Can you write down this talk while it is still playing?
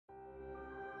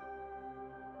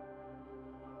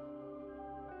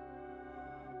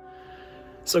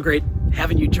So great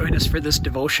having you join us for this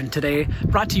devotion today,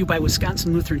 brought to you by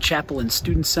Wisconsin Lutheran Chapel and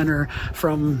Student Center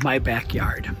from my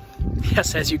backyard.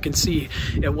 Yes, as you can see,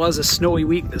 it was a snowy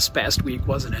week this past week,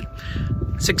 wasn't it?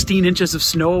 16 inches of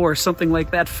snow or something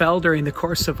like that fell during the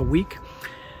course of a week.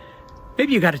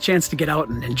 Maybe you got a chance to get out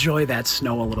and enjoy that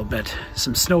snow a little bit.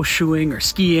 Some snowshoeing or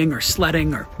skiing or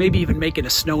sledding, or maybe even making a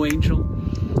snow angel.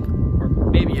 Or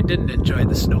maybe you didn't enjoy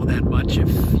the snow that much if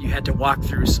you had to walk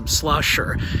through some slush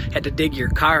or had to dig your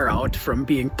car out from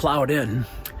being plowed in.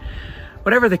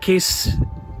 Whatever the case,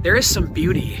 there is some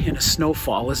beauty in a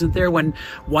snowfall, isn't there, when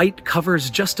white covers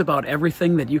just about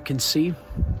everything that you can see?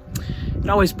 It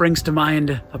always brings to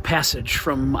mind a passage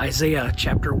from Isaiah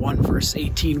chapter 1, verse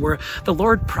 18, where the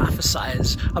Lord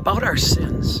prophesies about our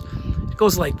sins. It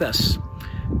goes like this: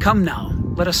 "Come now,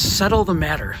 let us settle the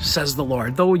matter, says the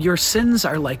Lord. Though your sins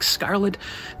are like scarlet,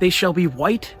 they shall be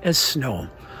white as snow.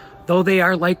 Though they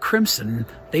are like crimson,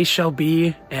 they shall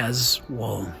be as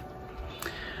wool."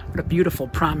 What a beautiful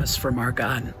promise from our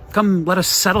God. Come, let us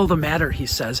settle the matter, he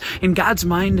says. In God's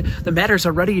mind, the matter's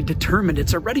already determined.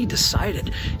 It's already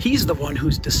decided. He's the one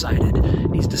who's decided.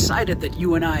 He's decided that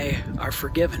you and I are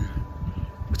forgiven.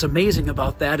 What's amazing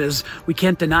about that is we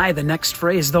can't deny the next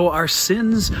phrase, though our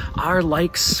sins are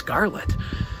like scarlet.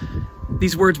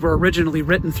 These words were originally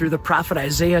written through the prophet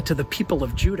Isaiah to the people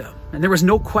of Judah, and there was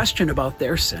no question about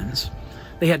their sins.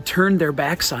 They had turned their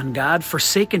backs on God,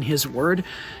 forsaken his word,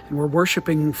 and were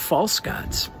worshiping false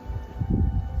gods.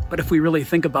 But if we really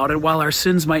think about it, while our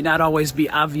sins might not always be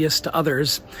obvious to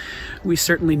others, we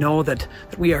certainly know that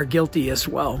we are guilty as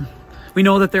well. We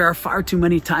know that there are far too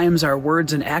many times our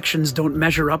words and actions don't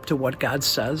measure up to what God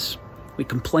says. We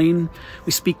complain,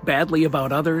 we speak badly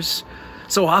about others.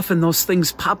 So often those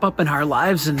things pop up in our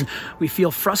lives and we feel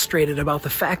frustrated about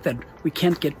the fact that we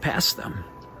can't get past them.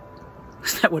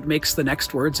 Is that what makes the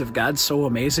next words of God so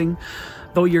amazing?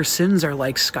 Though your sins are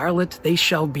like scarlet, they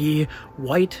shall be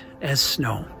white as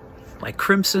snow. Like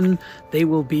crimson, they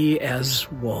will be as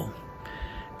wool.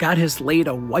 God has laid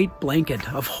a white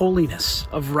blanket of holiness,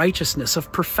 of righteousness,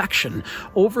 of perfection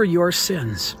over your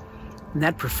sins. And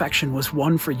that perfection was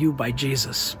won for you by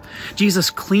Jesus.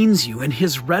 Jesus cleans you in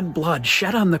his red blood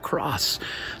shed on the cross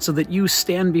so that you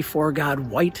stand before God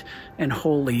white and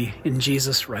holy in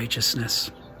Jesus'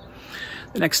 righteousness.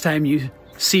 The next time you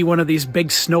see one of these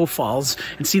big snowfalls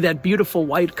and see that beautiful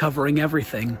white covering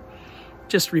everything,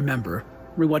 just remember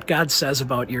what God says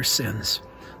about your sins.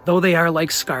 Though they are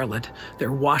like scarlet,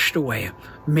 they're washed away,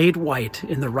 made white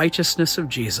in the righteousness of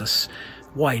Jesus,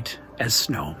 white as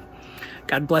snow.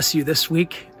 God bless you this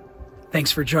week.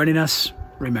 Thanks for joining us.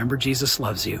 Remember, Jesus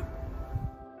loves you.